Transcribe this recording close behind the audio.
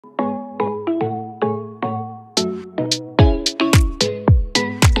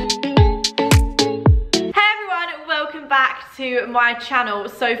to my channel.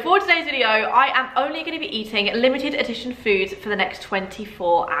 So for today's video, I am only going to be eating limited edition foods for the next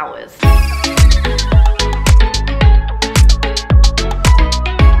 24 hours.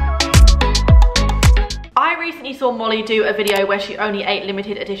 I recently saw Molly do a video where she only ate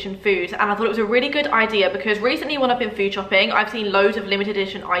limited edition foods, and I thought it was a really good idea because recently when I've been food shopping, I've seen loads of limited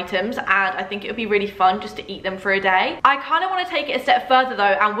edition items and I think it would be really fun just to eat them for a day. I kind of want to take it a step further though,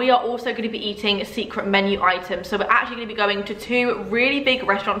 and we are also going to be eating secret menu items. So we're actually going to be going to two really big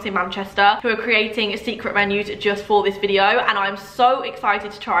restaurants in Manchester who are creating secret menus just for this video, and I'm so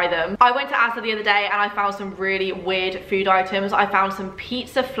excited to try them. I went to Asda the other day and I found some really weird food items. I found some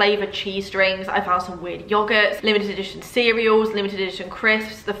pizza flavored cheese strings, I found some weird yogurts, limited edition cereals, limited edition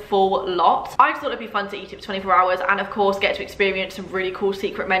crisps, the full lot. I just thought it'd be fun to eat it for 24 hours and of course get to experience some really cool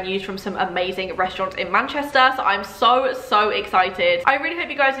secret menus from some amazing restaurants in Manchester. So I'm so excited. I really hope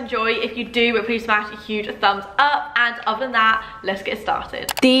you guys enjoy. If you do, please smash a huge thumbs up, and other than that, let's get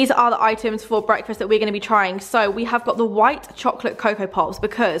started. These are the items for breakfast that we're going to be trying. So we have got the white chocolate Cocoa Pops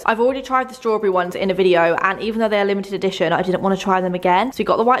because I've already tried the strawberry ones in a video, and even though they're limited edition, I didn't want to try them again. So we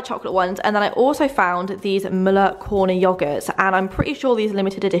got the white chocolate ones, and then I also found these Muller corner yogurts, and I'm pretty sure these are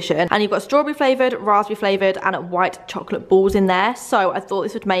limited edition, and you've got strawberry flavored, raspberry flavored and white chocolate balls in there. So I thought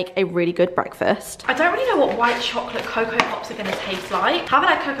this would make a really good breakfast. I don't really know what white chocolate Cocoa Pops are going to taste like. I haven't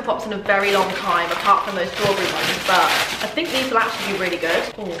had Cocoa Pops in a very long time apart from those strawberry ones, but I think these will actually be really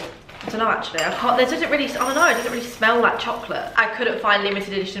good. Oh, I don't know actually, I can't, there doesn't really, I don't know, it doesn't really smell like chocolate. I couldn't find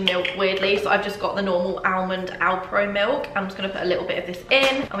limited edition milk weirdly, so I've just got the normal almond Alpro milk. I'm just going to put a little bit of this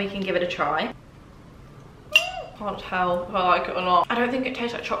in and we can give it a try. Can't tell if I like it or not. I don't think it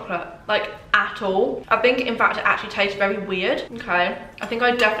tastes like chocolate, like at all. I think in fact it actually tastes very weird. Okay, I think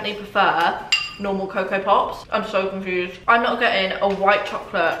I definitely prefer normal Cocoa Pops. I'm so confused. I'm not getting a white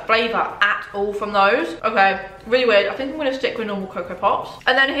chocolate flavour at all from those. Okay, really weird. I think I'm going to stick with normal Cocoa Pops.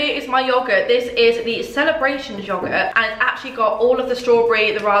 And then here is my yogurt. This is the Celebrations yogurt, and it's actually got all of the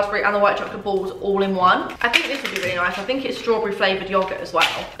strawberry, the raspberry and the white chocolate balls all in one. I think this would be really nice. I think it's strawberry flavoured yogurt as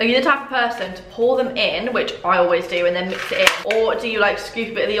well. Are you the type of person to pour them in, which I always do, and then mix it in? Or do you like scoop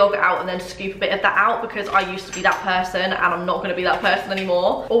a bit of the yogurt out and then scoop a bit of that out? Because I used to be that person and I'm not going to be that person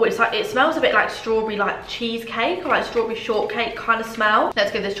anymore. Oh, it's like, it smells a bit like strawberry like cheesecake or like strawberry shortcake kind of smell.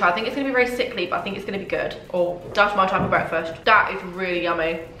 Let's give this a try. I think it's going to be very sickly, but I think it's going to be good. Oh, that's my type of breakfast. That is really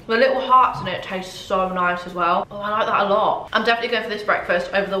yummy. The little hearts in it taste so nice as well. Oh, I like that a lot. I'm definitely going for this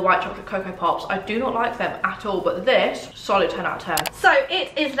breakfast over the white chocolate Cocoa Pops. I do not like them at all, but this, solid 10 out of 10. So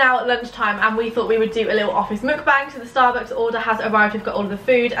it is now lunchtime and we thought we would do a little office mukbang. So the Starbucks order has arrived. We've got all of the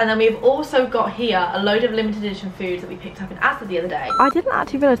food, and then we've also got here a load of limited edition foods that we picked up in Asda the other day. I didn't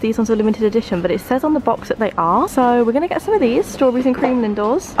actually realise these ones were limited edition, but it says on the box that they are. So we're going to get some of these, strawberries and cream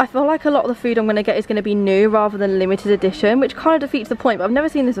Lindors. I feel like a lot of the food I'm going to get is going to be new rather than limited edition, which kind of defeats the point, but I've never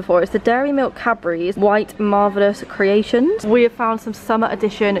seen this before. It's the Dairy Milk Cadbury's White Marvellous Creations. We have found some summer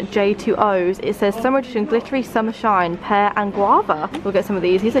edition J2Os. It says summer edition glittery summer shine pear and guava. We'll get some of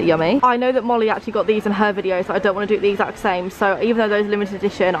these. These are yummy. I know that Molly actually got these in her video, so I don't want to do the exact same. So even though those are limited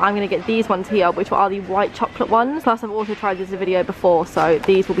edition, I'm going to get these ones here, which are the white chocolate ones. Plus I've also tried this in a video before, so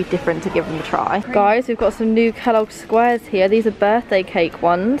these will be different to give them a try. Guys, we've got some new Kellogg's squares here. These are birthday cake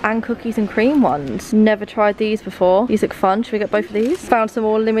ones and cookies and cream ones. Never tried these before. These look fun. Should we get both of these? Found some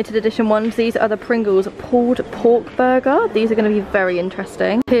more limited edition ones. These are the Pringles pulled pork burger. These are going to be very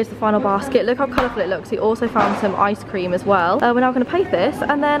interesting. Here's the final basket. Look how colourful it looks. We also found some ice cream as well. We're now going to plate this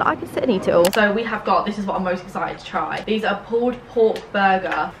and then I can sit and eat it all. So we have got, this is what I'm most excited to try. These are pulled pork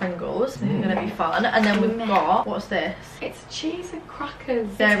burger Pringles. These are going to be fun. And then we've got, what's this? It's cheese and crackers.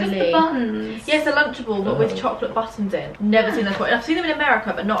 Dairy the buns. Yes, a Lunchable but with chocolate buttons in. Never seen them before. I've seen them in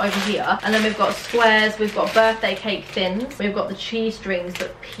America but not over here. And then we've got squares, we've got birthday cake thins, we've got the cheese strings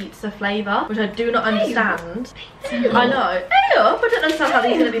but pizza flavour, which I do not understand. I know. Hey look, I don't understand how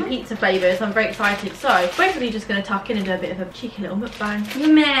these are going to be pizza flavours. I'm very excited. So basically just going to tuck in and do a bit of a cheeky little mukbang.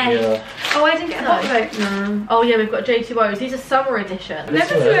 Yeah. Oh, I didn't get a hot vote. No. Oh yeah, we've got J2Os. These are summer edition.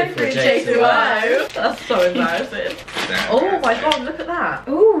 Never seen for a J2O. That's so embarrassing. Oh my god, look at that.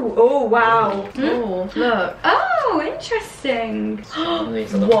 Ooh, oh wow. Oh, look. Oh, interesting.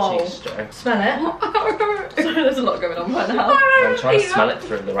 Whoa. Smell it. There's a lot going on right now. I'm trying to smell it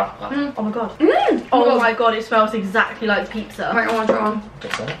through the wrapper. Oh my god. Oh my god, it smells exactly like pizza. Right, I want to try one.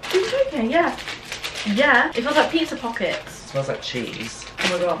 Does that? Are you joking? Yeah. Yeah. It smells like pizza pockets. It smells like cheese.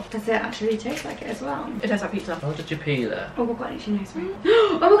 Oh my god. Does it actually taste like it as well? It tastes like pizza. How did you peel it? Oh my god, it's nice.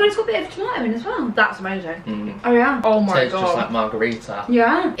 Oh my god, it's got a bit of tomato in as well. That's amazing. Mm. Oh yeah. Oh my Tastes god. just like margarita.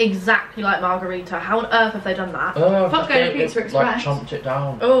 Yeah. Exactly like margarita. How on earth have they done that? Oh, Fuck just going to gave it, Pizza like Express. chomped it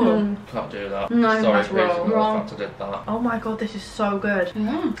down. Oh. Can't do that. No, Sorry, that's Pizza wrong. Express, I did that. Oh my god, this is so good.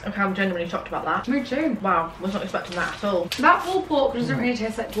 Yeah. Okay, I'm genuinely shocked about that. Me too. Wow, was not expecting that at all. That pulled pork doesn't really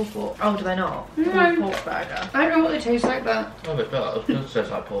taste like pulled pork. Oh, do they not? No. Pulled pork burger. I don't know what they taste like, but Oh, it does. It does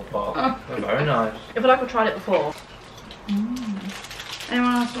taste like pulled pork. Oh. They're very nice. I feel like I've tried it before.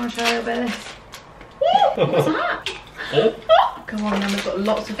 anyone else want to try a little bit of this? What's that? Oh. Come on, then we've got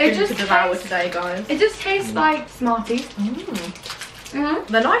lots of It food to just devour tastes- today, guys. It just tastes like Smarties.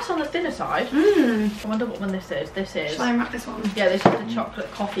 They're nice on the thinner side. Mmm. I wonder what one this is. This is. Shall I wrap this one? Yeah, this is the chocolate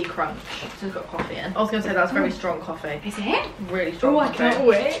coffee crunch. This has got coffee in. I was going to say that's very strong coffee. Is it? Really strong Oh, I coffee. can't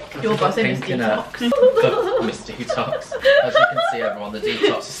wait. You're buzzing Pink Miss in it. Detox. Miss Detox. As you can see, everyone, the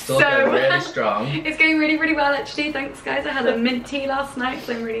detox is still So- going really strong. It's going really, really well actually. Thanks guys. I had a mint tea last night,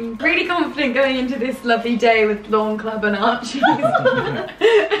 so I'm really, really confident going into this lovely day with Lawn Club and Archies.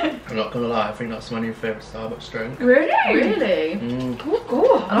 I'm not gonna lie, I think that's my new favourite Starbucks drink. Really? Really? Oh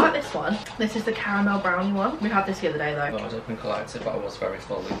god. I like this one. This is the caramel brownie one. We had this the other day though. Oh, I don't think I liked it, but I was very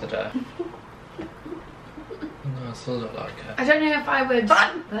full the other day. No, I still don't like it. I don't know if I would.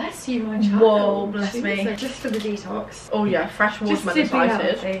 Bless you, my child. Whoa, bless me. Jesus, just for the detox. Oh yeah, fresh Just watermelon super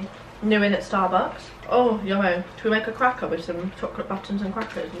slices. healthy. New in at Starbucks. Oh, yummy. Should we make a cracker with some chocolate buttons and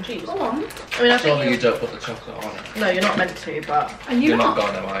crackers and cheese? Go on. I mean, I Surely you think don't put the chocolate on it. no, you're not meant to, but Are you You're not?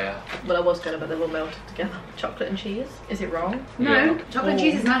 not going to, are you? well, I was gonna, but they're all melted together. Chocolate and cheese. Is it wrong? No. Yeah. Chocolate and Oh.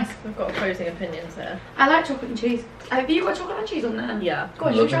 cheese is nice. We've got opposing opinions here. I like chocolate and cheese. Have you got chocolate and cheese on there? Yeah. Go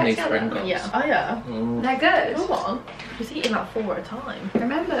on, should we Loving try it these together? sprinkles. Yeah. Oh yeah. Mm. They're good. Come on. He's eating like 4 at a time.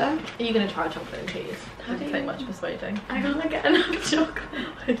 Remember? Are you gonna try chocolate and cheese? How do Doesn't you- take much persuading. I can't get enough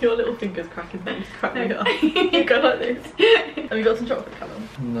chocolate. Your little fingers cracking things. Crack me No. up. You go like this. Have you got some chocolate coming?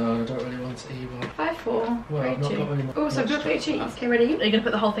 No, I don't really want to eat one. 5-4. Well, I've not 3-2. got really Oh, so much do you want to put chocolate. cheese? Okay, ready? Are you gonna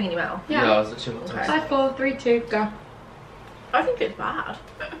put the whole thing in your mouth? Yeah, I was literally about to Okay. say. 5-4, 3-2, go. I think it's bad.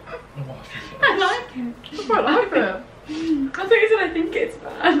 Oh, I like it. I quite like it. I thought you said I think it's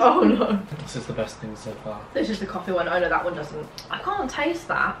bad. Oh no. This is the best thing so far. This is the coffee one. Oh no, that one doesn't. I can't taste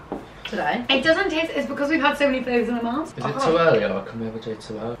that today. It doesn't taste, it's because we've had so many flavours in the mask. Is it too early or can we have a day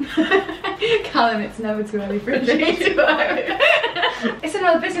too early? Callum, it's never too early for a J2O. It's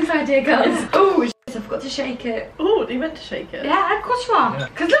another business idea, girls. Oh, I forgot to shake it. Oh, you meant to shake it? Yeah, of course you are. Yeah.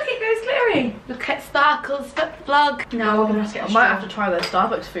 Because look, it goes glittery. Look, it sparkles, but vlog. No, we're going to have to get I a might straw. have to try those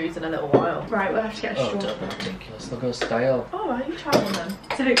Starbucks foods in a little while. Right, we'll have to get a Oh, straw. don't be ridiculous. They'll go stale. Oh, right, you try one then.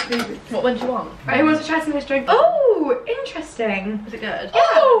 So, please. What one do you want? Right, who wants to try some of this drink? Oh, interesting. Is it good?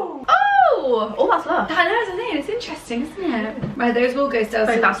 Oh! Oh, that's lush. I know, that's the thing. It's interesting, isn't it? Right, those will go stale.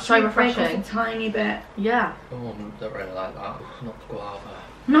 Oh, that's so break off refreshing. a tiny bit. Yeah. Oh, I don't really like that. Not guava.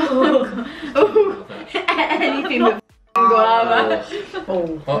 No. Oh, anything but guava. Oh.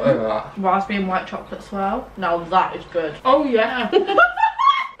 What is that? Raspberry and white chocolate swirl. Now that is good. Oh, yeah.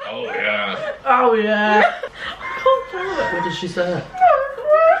 Oh, yeah. Oh yeah. I can't tell it. What did she say?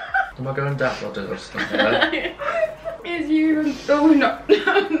 Am I going deaf or did I just hear? It's you. Oh, no.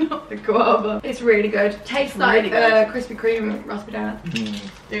 Not the guava. It's really good. Tastes Really like good. Krispy Kreme raspberry donut. Mm.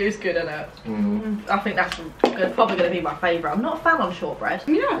 It is good, isn't it? Mm. I think that's probably going to be my favourite. I'm not a fan on shortbread.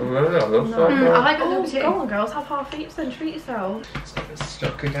 Yeah. Really? I love No. that. I like it a Oh, little bit go too. on girls, have half each then, treat yourself. It's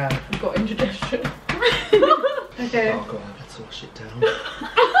stuck again. You've got indigestion. Okay. Oh, God, let's wash it down.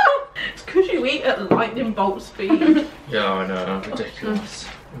 It's because you eat at lightning bolt speed. Yeah, I know. Ridiculous.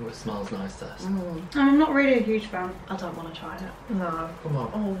 Oh, it smells nice, this. I'm not really a huge fan. I don't want to try it. No. Come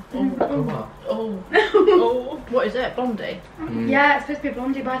on. Oh, Come on. oh, oh. What is it? Blondie? Mm. Yeah, it's supposed to be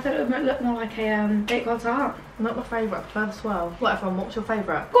blondie, but I thought it would look more like a baked wild tart. Not my favourite, I prefer the swirl. What everyone, what's your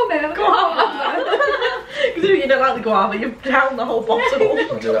favourite? Go on, babe. Have a Guava! Because if you don't like the guava, you've down the whole bottle.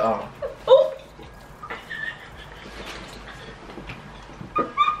 I'll do it out. Oh!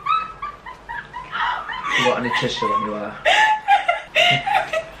 You got any tissue anywhere?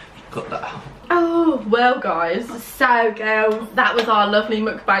 Cut that out. Oh, well guys, So go that was our lovely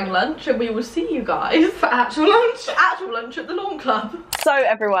mukbang lunch and we will see you guys for actual lunch. actual lunch at the Lawn Club. So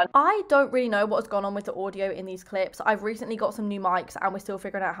everyone, I don't really know what's gone on with the audio in these clips. I've recently got some new mics and we're still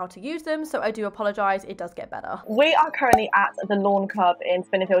figuring out how to use them, so I do apologise, it does get better. We are currently at the Lawn Club in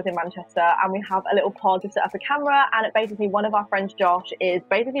Spinningfields in Manchester and we have a little pod to set up a camera, and basically one of our friends, Josh, is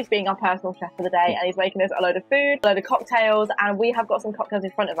basically just being our personal chef for the day, and he's making us a load of food, a load of cocktails, and we have got some cocktails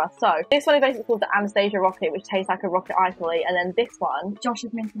in front of us. So this one is basically called the Anastasia Anastasia rocket, which tastes like a rocket isolate, and then this one,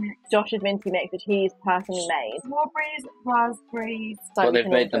 Josh's Minty Mix. Josh's Minty Mix, which he's personally made. Strawberries, raspberries. So well, they've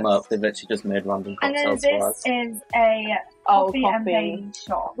made them up. They've literally just made random And then cocktails this for us. is a coffee and coffee. bean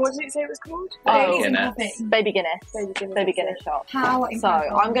shot. What did it say it was called? Baileys and Guinness. coffee. Baby Guinness. Baby Guinness shot. How So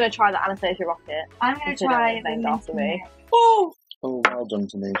incredible. I'm going to try the Anastasia rocket. I'm going to considering try it's the named after Minty me. Mix. Oh, Oh, well done,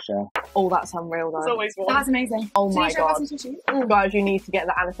 Tanisha. oh, that's unreal It's though. always one. That's amazing. Oh my Tanisha, god. what's in tissue? Guys, you need to get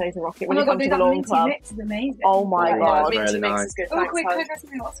the Anastasia rocket Oh when my you god, come to that the Lawn Minty Club. Mix is amazing. Oh my Oh, god. yeah. Minty Really Mix nice. is good. Oh, Thanks, quick, hon. go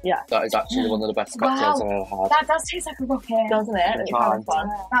something else. That is actually one of the best cocktails I've ever had. That does taste like a rocket. Doesn't it? It's kind of fun.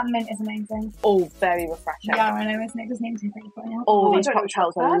 That mint is amazing. Oh, very refreshing. Yeah, I know, isn't it? It doesn't even taste like a rocket. All Oh, these I don't know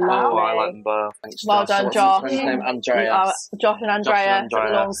cocktails what's are that. Oh, I lovely. like them both. Thanks, Well Josh. done, What's Josh. his name? We are Andreas. Josh and Andrea Josh and at the Lawn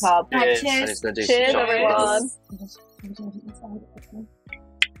Andreas. Club. Right, And cheers. he's gonna do Cheers, some shots. everyone.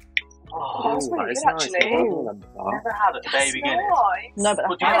 Oh, That's really that is good, nice. actually. I remember that. Never had a baby Guinness. No, but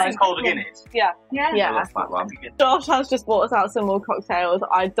What do that's you think fine. it's called a Guinness? Yeah. Yeah. I love that one. Josh has just bought us out some more cocktails.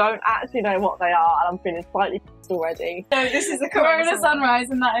 I don't actually know what they are, and I'm feeling slightly pissed already. No, this is the Corona Sunrise,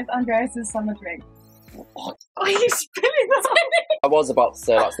 and that is Andreas' summer drink. Are you spilling that? I was about to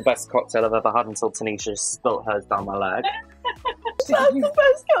say that's the best cocktail I've ever had until Tanisha spilt hers down my leg. That's the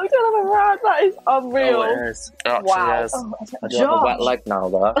best cocktail I've ever had. That is unreal. Oh, it is. It actually Wow. is. Oh, I do have a wet leg now,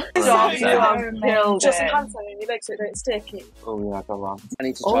 though. Josh, so you have amazing. killed Just some it. hand sanitizer in your legs so it don't stick. Oh, yeah, go on. I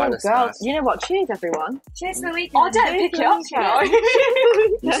need to Oh, try this girls, now. you know what? Cheers, everyone. Cheers to the weekend. I don't pick it up, shall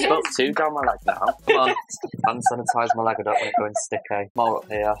I? You spilt two down my leg now. Come on. Hand sanitize my leg. I don't want it going sticky. More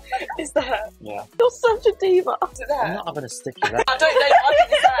up here. Is that? Yeah. You're such a diva. Is it I'm there? not having a sticky leg. I don't know what I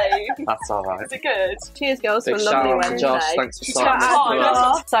can say. That's alright. Is it good? Cheers, girls, Big for a shout lovely out to Wednesday. Josh. Thanks for Shout starting out this to for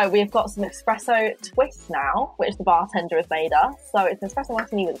us. Josh. So we've got some espresso twists now, which the bartender has made us. So it's an espresso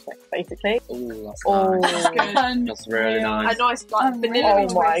martini with a twist, basically. Ooh, that's Oh, nice. Good. That's really A nice. nice like vanilla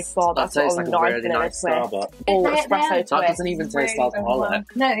oh my twist. god, That that's got tastes a like a nice really vanilla nice twist. Starbucks. Oh, That espresso That twist. doesn't even taste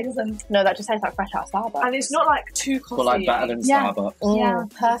alcoholic. No, it doesn't. No, that just tastes like fresh out of Starbucks. And it's not like too coffee. But like better than Yeah. Starbucks. Yeah.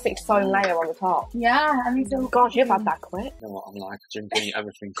 Perfect foam layer on the top. Yeah, I mean, so. God, you've had that quick. You know what I'm like, drinking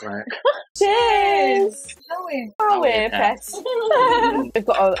everything quick. Cheers! How weird. How How weird, weird, Pets. We've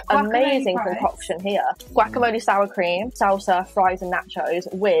got an Guacamole amazing fries. concoction here. Guacamole sour cream, salsa, fries and nachos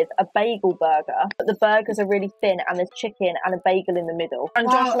with a bagel burger. But the burgers are really thin and there's chicken and a bagel in the middle. And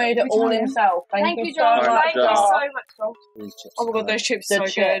Wow, Josh made it all Italian. himself. Thank you so Josh. much. Thank you Josh. so much, Josh. These chips Oh my are god, those chips The are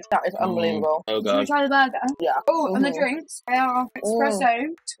so chip, good. that is unbelievable. Oh, Should we God. try the burger? Yeah. Oh, and the Mhm. drinks. They are espresso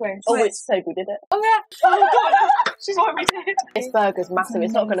twist. Oh, it's so good, did it? Oh, yeah. Oh god, she's what we did. This burger's massive.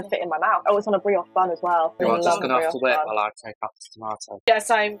 It's not going to fit in my mouth. Oh, it's on a brioche bun as well. You're I just love going to have to brioche wait bun. while I take out the tomato. Yeah,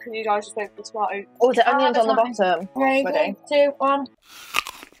 same. Can you guys just wait for the tomato? Oh, is it onions that's on the fine. bottom? Ready? Ready? 3, 2, 1.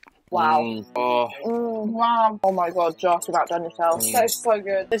 Wow. Oh, Wow. Oh my god, Josh, you've outdone yourself. Mm. That is so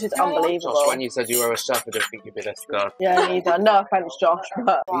good. This is Yeah. unbelievable. Josh, when you said you were a chef, I didn't think you'd be this good. Yeah, neither. No offence, Josh,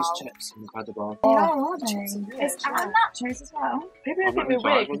 but These chips are incredible. They Oh, are, aren't they? chips are good, It's yeah. and nachos as well. People I'm think not we're enjoying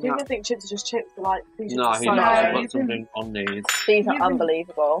weird because that. people think chips are just chips, but like these No, are he so must good. put something on these. these are You've been-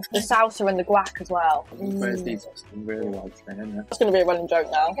 unbelievable. The salsa and the guac as well. Whereas these are some really well today, isn't it? It's going to be a running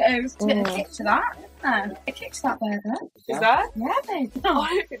joke now. It was a bit of a kick to that, isn't it? A kick to that burger. Is that? Yeah, babe. Oh, I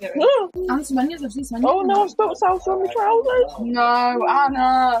don't think there is. And some onions, I've seen some onions. Oh no, I've spilled salsa on my trousers. No,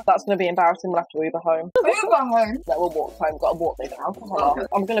 Anna. That's going to be embarrassing. We'll have to Uber home. Uber home. No, we'll walk home. Got to walk this alcohol off.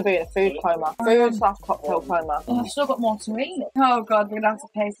 I'm going to be in a food coma. Food/cocktail coma. Oh, I've still got more to eat. Oh god, we're gonna have to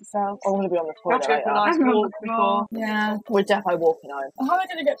pace ourselves. I'm going to be on the We have toilet to go for a later. nice walk before. Yeah. We're definitely walking home. How am I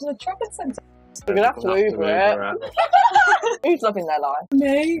gonna get to the shopping centre? We're going to have to Uber it. Who's loving their life?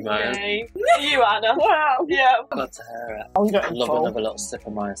 Me. No. Okay. You, Anna. Wow. Yeah. Glad to hear it. I'm I'd getting love full. another little sip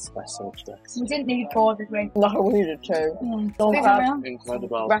of my espresso twist. We didn't need 4, did we? No, we needed 2. Lawn Big Club. around.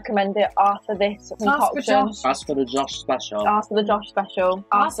 Incredible. Recommend it after this concoction. Josh. As for the Josh special, After the Josh special.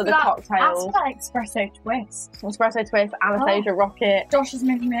 After the Ask cocktails. for that espresso twist. Espresso twist, Anastasia rocket, Josh's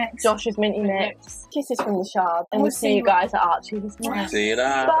Minty Mix. Josh's minty mix. Kisses from the shard. And We'll we'll see you guys at Archies this morning. see you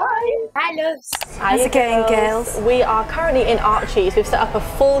there. Bye. Hello. How's it going, girls? We are currently in Archies. We've set up a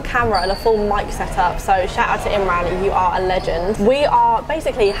full camera and a full mic setup. So shout out to Imran, you are a legend. We are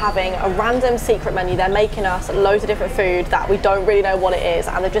basically having a random secret menu. They're making us loads of different food that we don't really know what it is,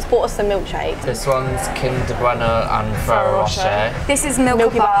 and they've just bought us some milkshakes. This one's Kinder Bueno and Ferrero Rocher. This is Milky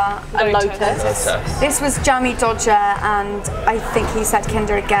Milky Bar. and Lotus. Lotus. This was Jammy Dodger, and I think he said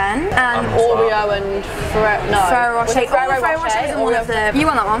Kinder again. And Oreo and Ferrero Was Rocher. it Ferrero Ferrero Rocher was in one of the. You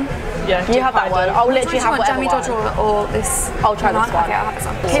want that one? Yeah, you have that one. I'll Which literally one have do you want, whatever Jammy one. Dodger or this? I'll try this one. Okay, I'll have this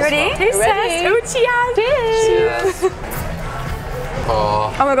one. Okay, ready? Who Ready? says? Oh, cheers! Cheers.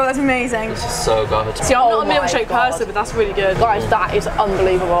 Oh, Oh my god, that's amazing. this is so good. See, I'm not a my milkshake God. person, but that's really good. Guys, that is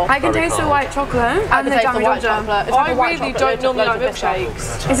unbelievable. I can Very taste the cold. white chocolate I and can the taste jammy white dodger. chocolate. It's like I a white really chocolate, don't normally like loads of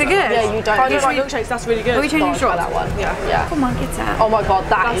milkshakes. Is it good? Yeah, you don't. I don't usually- like milkshakes, that's really good. Are we changing Go on, try straws? that one. Yeah. Come on, get it. Oh my god,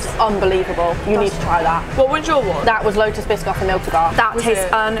 that is unbelievable. You need to try that. What was your one? That was Lotus Biscoff and Milky Bar. That tastes it?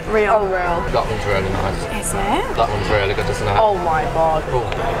 unreal. Unreal. That one's really nice. Is it? That one's really good, isn't it? Oh my god. Oh,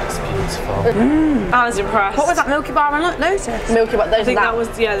 it's beautiful. Anna's impressed. What was that, Milky Bar and Lotus? Milky Bar, I there's think that. that was,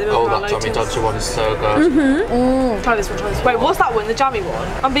 yeah, the Oh, milk that bar Jammy Lotus. Dodger one is so good. Try this one, try this one. Wait, what's that one? The jammy one?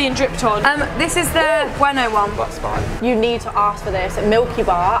 I'm being dripped on. This is the Bueno one. That's fine. You need to ask for this. Milky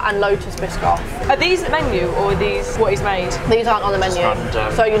Bar and Lotus Biscoff. Are these the menu or are these what he's made? These aren't on the menu,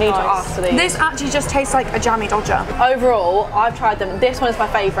 random. so you need to Nice. ask for these. This actually just tastes like a jammy dodger. Overall, I've tried them. This one is my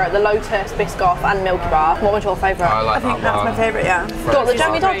favourite, the Lotus Biscoff and Milky Bar. What was your favourite? I like I think that that's one. my favourite, yeah. Got the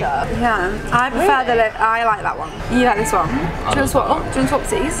Jammy Sorry. Dodger. Yeah, I prefer I like that one. You like this one? Do you want to swap? Do you want to swap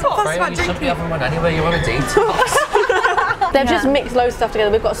these? That's Freya, about you should be drinking. having one anyway. You want a detox? They've just mixed loads of stuff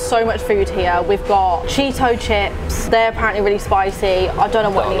together. We've got so much food here. We've got Cheeto chips. They're apparently really spicy. I don't know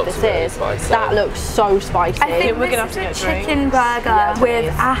what That any of looks this really is. spicy. That looks so spicy. I think we're gonna this have to is get a a drink. chicken burger Yeah, with please.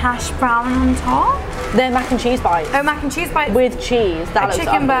 a hash brown on top. They're mac and cheese bites. Oh, mac and cheese bites. With cheese. That a looks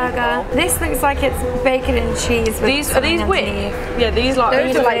chicken burger. unbelievable. This looks like it's bacon and cheese. With These are these something wings? underneath. Yeah, these like Those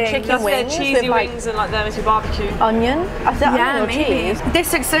These are like chicken that's their wings cheesy with like wings and like they're meant to be barbecue. onion. I said Yeah, onion or maybe. cheese.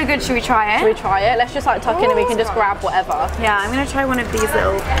 This looks so good. Should we try Should we it? try it? Let's just like tuck in and we can just grab whatever. Yeah, I'm gonna try one of these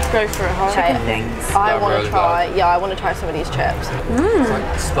little Go for it, huh? chicken things. I They're want to really try. Yeah, I want to try some of these chips. It's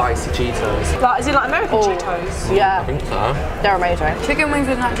like spicy Cheetos. Like, is it like American Oh. Cheetos? I Yeah, think so. they're amazing. Chicken wings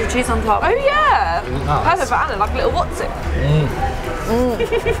with natural cheese on top. Oh yeah! Nice. Perfect for Anna, like a little what's it?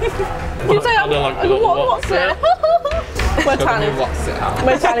 You say I don't like the little what's it? We're Tell me tanning. what's it at.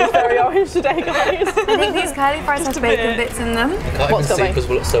 We're tanning very orange today, guys. I think these curly fries have a bacon bit. bits in them. Can't even What's see going? because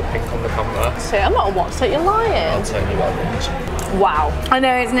we look so pink on the camera. See, I'm not a what's it, you're lying. I'll tell you what orange. Wow. I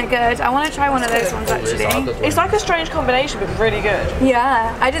know, isn't it good? I want to try one of those ones These are actually. good It's ones. like a strange combination, but really good.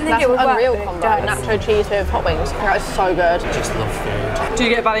 Yeah, I didn't think That's it would an work. unreal but it combo. does. Nacho cheese with hot wings. That is so good. Just love food. Do you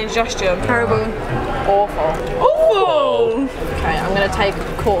get bad indigestion? Terrible. Awful. Oh! Okay, I'm gonna take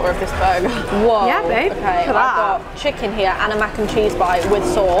a quarter of this burger. Whoa. Yeah, babe. Okay, I've at that. got chicken here and a mac and cheese bite with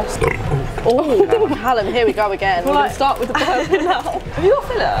sauce. Oh, Callum, here we go again. We're gonna start with the burger now. Have you got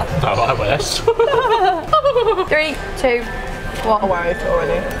filler? No, I wish. 3, 2, 1. Away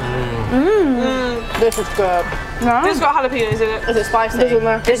already. This is good. This has got jalapenos in it. Is it spicy?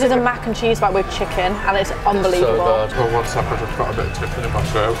 This is a mac and cheese bite with chicken and it's So unbelievable. good. For 1 second, I just got a bit of chicken in my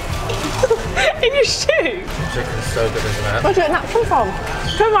throat. In your stew? Chicken's so good, isn't it? Where'd you get natural from?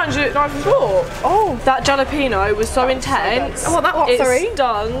 Come on, you knife and fork. Oh, that jalapeno was so intense. Oh, that what, it sorry?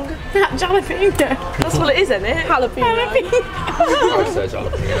 stung. That jalapeno. That's what it is, isn't it? Jalapeno. I say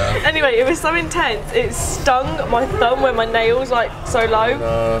jalapeno. Anyway, it was so intense. It stung my thumb where my nails like so low.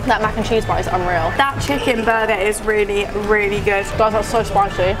 That mac and cheese bite is unreal. That chicken burger is really, really good. Guys, that's so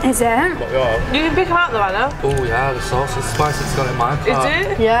spicy. Is it? What yours? You can pick them out though, Anna. Oh yeah, the sauce is spicy. It's got in my Is part.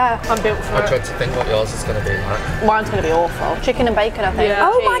 it? Yeah. I'm built for I it. tried to think what yours is going to be like. Mine's gonna be awful. Chicken and bacon, I think. Yeah.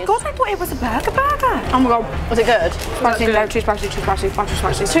 Oh with my cheese. god, I thought it was a burger. Oh my god. Was it good? Spicy, no, too spicy, too spicy, spicy,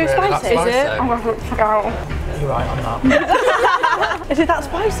 spicy. Too Really that spicy. Is it? Oh my god. You're right on that. Is it that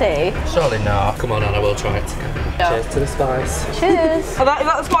spicy? Surely not. Come on, Anna, we'll try it together. Yeah. Cheers to the spice. Cheers. Is that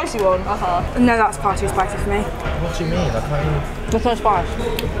the spicy one? No, that's far too spicy for me. What do you mean? I can't even... There's no spice.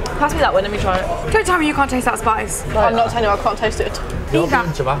 Pass me that one, let me try it. Don't tell me you can't taste that spice. I'm not telling you, I can't taste it. You're that.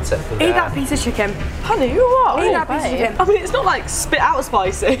 being dramatic. Eat that piece of chicken. Honey, you what? Eat that piece of babe. chicken. I mean, it's not like spit out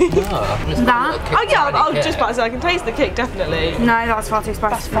spicy. That? Oh yeah, I was just about to say I can taste the kick definitely. No, that's far too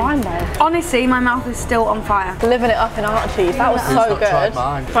spicy. That's fine, babe. Honestly, my mouth is still on fire. Living it up in Archies. That was so Not tried good.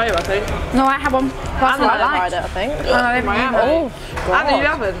 mine. Fire, I think. No, I have one. That's I've what I tried like. it, I think. Oh, Oh, Anna, you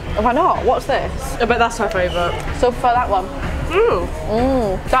haven't? Have I not? What's this? I bet that's her favourite. Still prefer that one.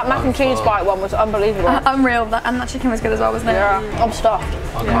 That mac and cheese bite one was unbelievable. unreal. And that chicken was good as well, wasn't it? Yeah, I'm stuffed.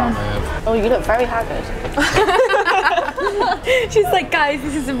 I can't move. Oh, you look very haggard. She's like, guys,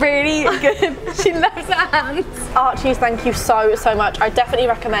 this is really good. She loves her hands. Archies, thank you so much. I definitely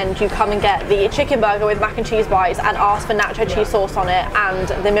recommend you come and get the chicken burger with mac and cheese bites and ask for nacho cheese sauce on it and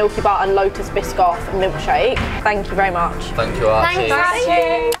the Milky Bar and Lotus Biscoff milkshake. Thank you very much. Thank you, Archie. Thanks,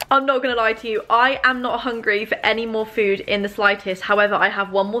 Archie. I'm not gonna lie to you, I am not hungry for any more food in the slightest. However, I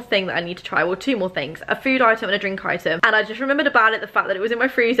have one more thing that I need to try, well, two more things, a food item and a drink item, and I just remembered about it, the fact that it was in my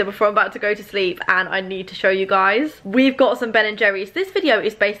freezer before I'm about to go to sleep, and I need to show you guys. We've got some Ben & Jerry's. This video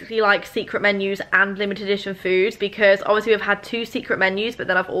is basically like secret menus and limited edition foods, because obviously we've had 2 secret menus, but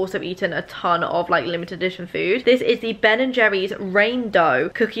then I've also eaten a ton of like limited edition food. This is the Ben & Jerry's Rain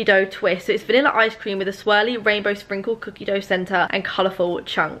Dough Cookie Dough Twist. So it's vanilla ice cream with a swirly rainbow sprinkle cookie dough center and colourful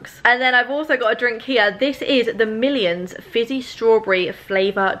chunks. And then I've also got a drink here. This is the Millions Fizzy Strawberry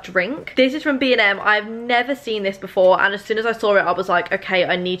Flavour Drink. This is from B&M. I've never seen this before, and as soon as I saw it, I was like, okay,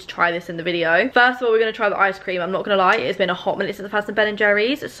 I need to try this in the video. First of all, we're going to try the ice cream. I'm not going to lie, it's been a hot minute since I've had some Ben &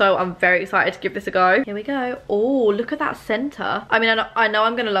 Jerry's, so I'm very excited to give this a go. Here we go. Oh, look at that centre. I mean, I know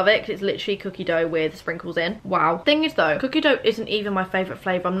I'm going to love it because it's literally cookie dough with sprinkles in. Wow. Thing is though, cookie dough isn't even my favourite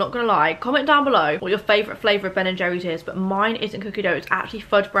flavour. I'm not going to lie. Comment down below what your favourite flavour of Ben & Jerry's is, but mine isn't cookie dough. It's actually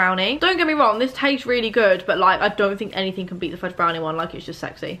fudge brownie. Don't get me wrong, this tastes really good, but like I don't think anything can beat the fudge brownie one. Like, it's just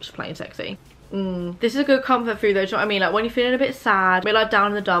sexy, just plain sexy. This is a good comfort food though, do you know what I mean? Like when you're feeling a bit sad, a bit like down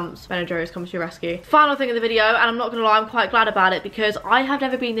in the dumps, Ben & Jerry's comes to your rescue. Final thing of the video, and I'm not gonna lie, I'm quite glad about it because I have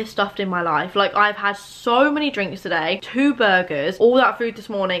never been this stuffed in my life. Like, I've had so many drinks today, 2 burgers, all that food this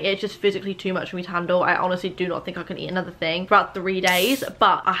morning. It's just physically too much for me to handle. I honestly do not think I can eat another thing for about 3 days,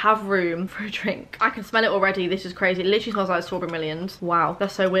 but I have room for a drink. I can smell it already. This is crazy. It literally smells like strawberry Millions. Wow,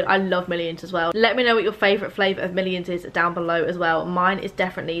 that's so weird. I love Millions as well. Let me know what your favourite flavour of Millions is down below as well. Mine is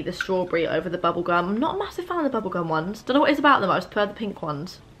definitely the strawberry over the bubblegum. I'm not a massive fan of the bubblegum ones. Don't know what it is about them. I just prefer the pink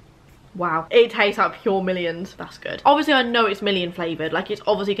ones. Wow, it tastes like pure Millions. That's good. Obviously I know it's million flavoured, like it's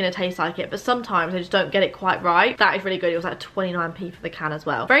obviously going to taste like it, but sometimes I just don't get it quite right. That is really good. It was like 29p for the can as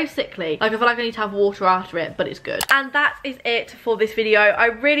well. Very sickly. Like I feel like I need to have water after it, but it's good. And that is it for this video. I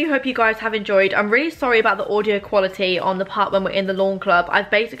really hope you guys have enjoyed. I'm really sorry about the audio quality on the part when we're in the lawn club.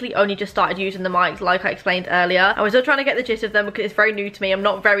 I've basically only just started using the mics like I explained earlier. I was still trying to get the gist of them because it's very new to me. I'm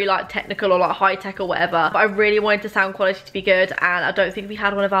not very like technical or like high tech or whatever, but I really wanted the sound quality to be good, and I don't think we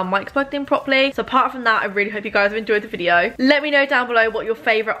had one of our mics plugged in properly. So apart from that, I really hope you guys have enjoyed the video. Let me know down below what your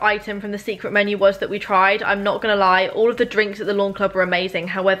favourite item from the secret menu was that we tried. I'm not gonna lie, all of the drinks at the lawn club were amazing.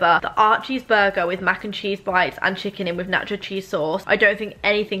 However, the Archies burger with mac and cheese bites and chicken in with nacho cheese sauce, I don't think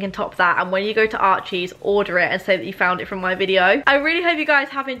anything can top that. And when you go to Archies, order it and say that you found it from my video. I really hope you guys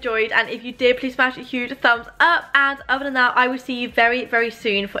have enjoyed, and if you did, please smash a huge thumbs up, and other than that, I will see you very, very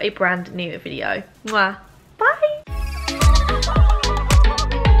soon for a brand new video. Mwah.